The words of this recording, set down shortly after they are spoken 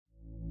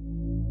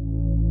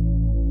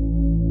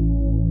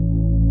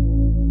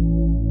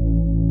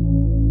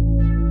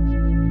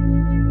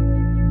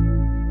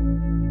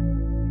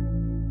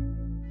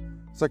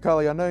So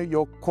Carly, I know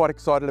you're quite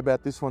excited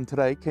about this one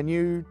today. Can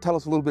you tell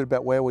us a little bit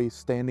about where we're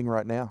standing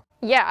right now?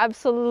 Yeah,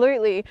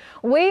 absolutely.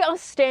 We are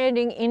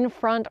standing in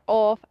front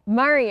of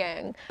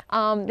Murriyang.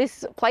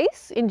 This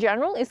place in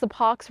general is the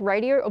park's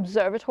radio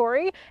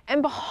observatory,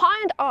 and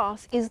behind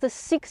us is the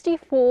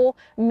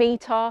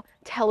 64-meter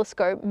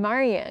telescope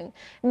Murriyang.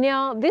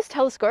 Now, this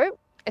telescope,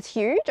 it's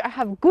huge. I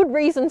have good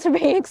reason to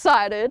be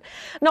excited.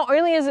 Not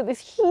only is it this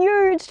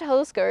huge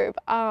telescope,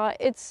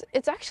 it's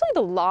actually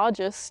the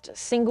largest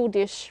single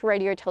dish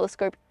radio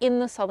telescope in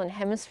the Southern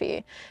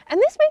Hemisphere. And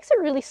this makes it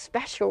really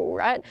special,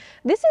 right?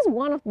 This is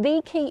one of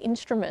the key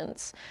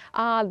instruments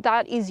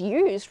that is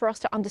used for us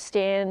to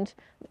understand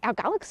our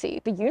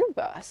galaxy, the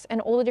universe, and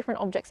all the different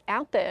objects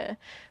out there.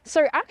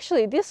 So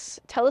actually this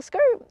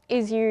telescope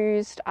is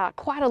used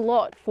quite a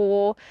lot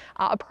for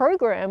a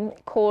program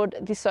called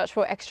the Search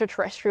for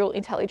Extraterrestrial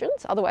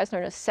Intelligence, otherwise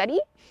known as SETI.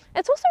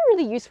 It's also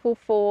really useful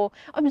for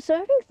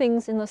observing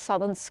things in the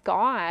southern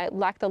sky,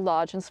 like the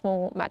large and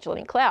small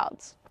Magellanic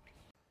Clouds.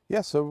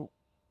 Yeah, so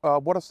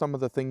what are some of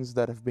the things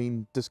that have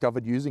been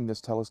discovered using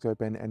this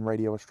telescope and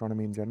radio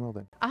astronomy in general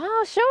then?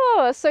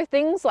 Sure. So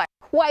things like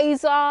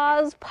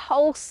quasars,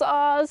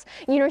 pulsars,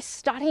 you know,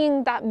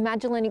 studying that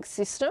Magellanic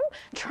system,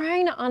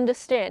 trying to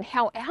understand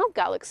how our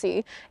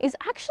galaxy is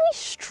actually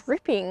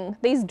stripping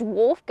these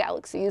dwarf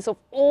galaxies of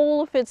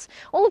all of its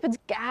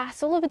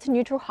gas, all of its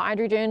neutral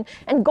hydrogen,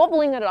 and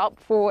gobbling it up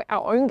for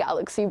our own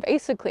galaxy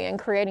basically, and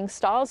creating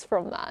stars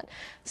from that.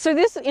 So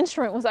this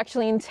instrument was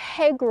actually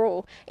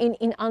integral in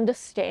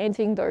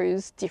understanding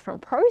those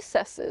different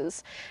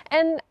processes.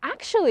 And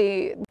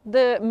actually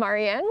the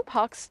Murriyang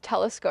Parkes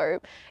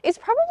telescope is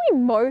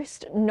probably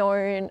most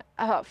known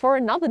for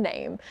another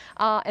name,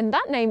 and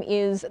that name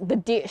is the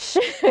Dish,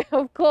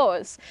 of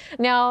course.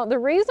 Now, the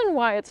reason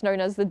why it's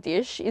known as the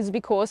Dish is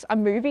because a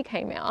movie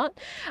came out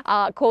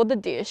called The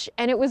Dish,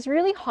 and it was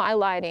really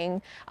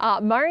highlighting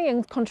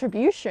Murriyang's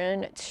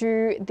contribution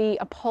to the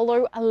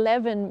Apollo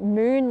 11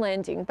 moon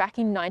landing back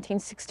in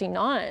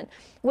 1969,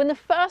 when the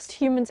first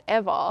humans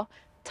ever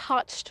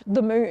touched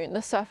the moon,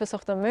 the surface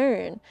of the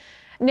moon.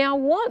 Now,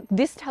 what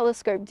this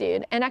telescope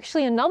did, and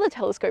actually another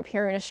telescope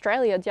here in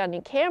Australia down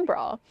in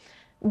Canberra,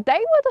 they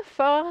were the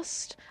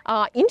first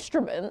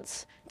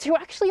instruments to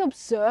actually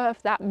observe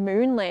that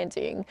moon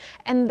landing,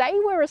 and they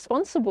were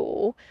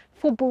responsible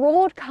for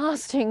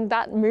broadcasting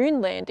that moon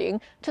landing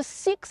to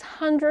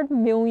 600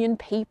 million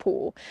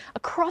people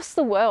across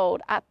the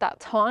world at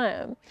that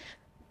time.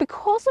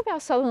 Because of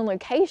our southern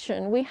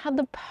location, we had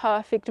the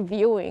perfect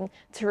viewing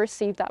to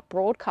receive that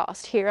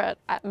broadcast here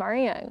at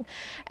Murriyang.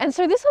 And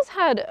so this has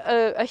had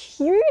a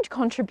huge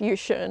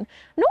contribution,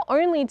 not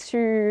only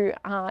to,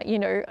 you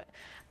know,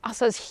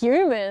 us as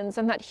humans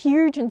and that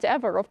huge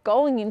endeavor of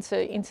going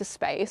into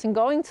space and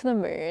going to the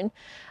moon,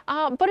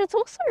 but it's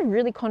also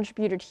really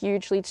contributed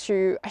hugely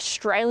to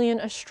Australian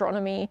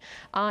astronomy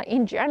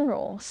in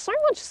general. So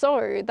much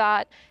so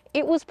that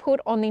it was put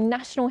on the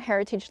National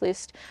Heritage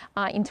List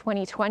in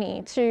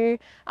 2020 to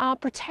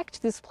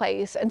protect this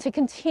place and to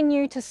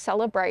continue to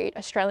celebrate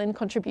Australian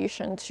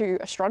contribution to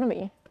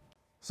astronomy.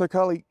 So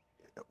Carly,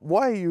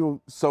 why are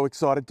you so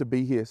excited to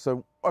be here?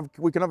 So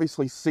we can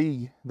obviously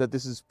see that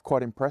this is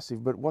quite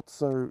impressive, but what's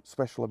so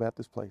special about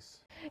this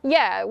place?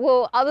 Yeah,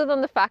 well, other than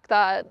the fact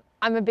that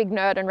I'm a big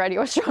nerd and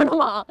radio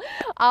astronomer,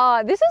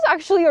 this is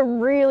actually a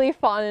really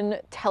fun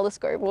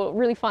telescope, or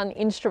really fun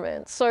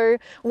instrument. So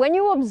when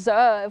you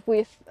observe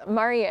with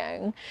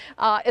Murriyang,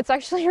 it's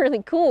actually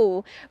really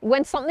cool.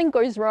 When something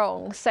goes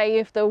wrong, say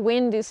if the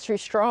wind is too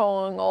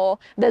strong, or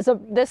there's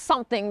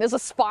a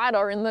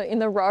spider in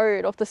the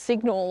road of the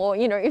signal, or,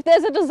 you know, if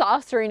there's a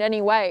disaster in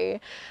any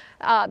way,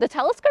 the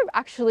telescope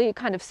actually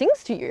kind of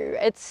sings to you.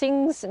 It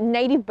sings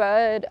native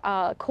bird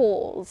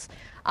calls.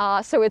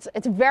 So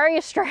it's very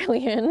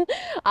Australian.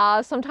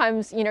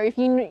 Sometimes, you know, if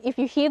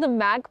you hear the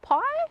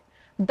magpie,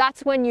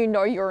 that's when you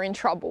know you're in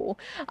trouble.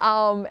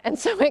 And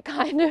so it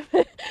kind of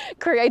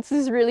creates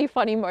this really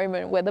funny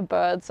moment where the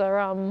birds are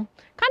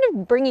kind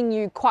of bringing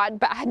you quite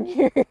bad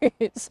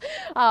news.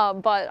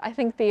 But I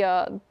think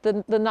the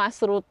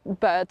nice little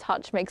bird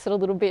touch makes it a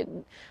little bit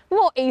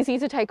more easy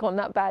to take on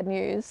that bad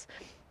news.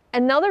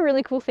 Another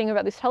really cool thing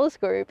about this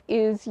telescope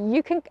is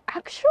you can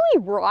actually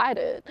ride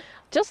it,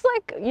 just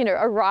like, you know,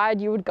 a ride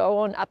you would go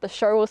on at the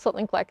show or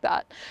something like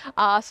that.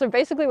 So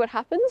basically what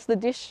happens, the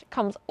dish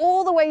comes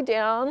all the way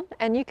down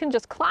and you can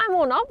just climb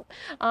on up,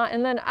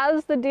 and then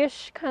as the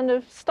dish kind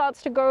of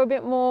starts to go a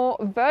bit more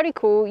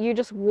vertical, you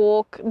just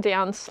walk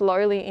down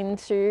slowly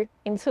into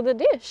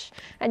the dish,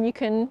 and you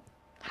can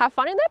have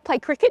fun in there, play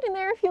cricket in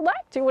there if you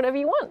like, do whatever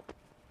you want.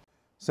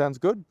 Sounds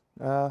good.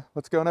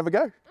 Let's go and have a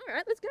go. All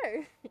right, let's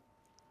go.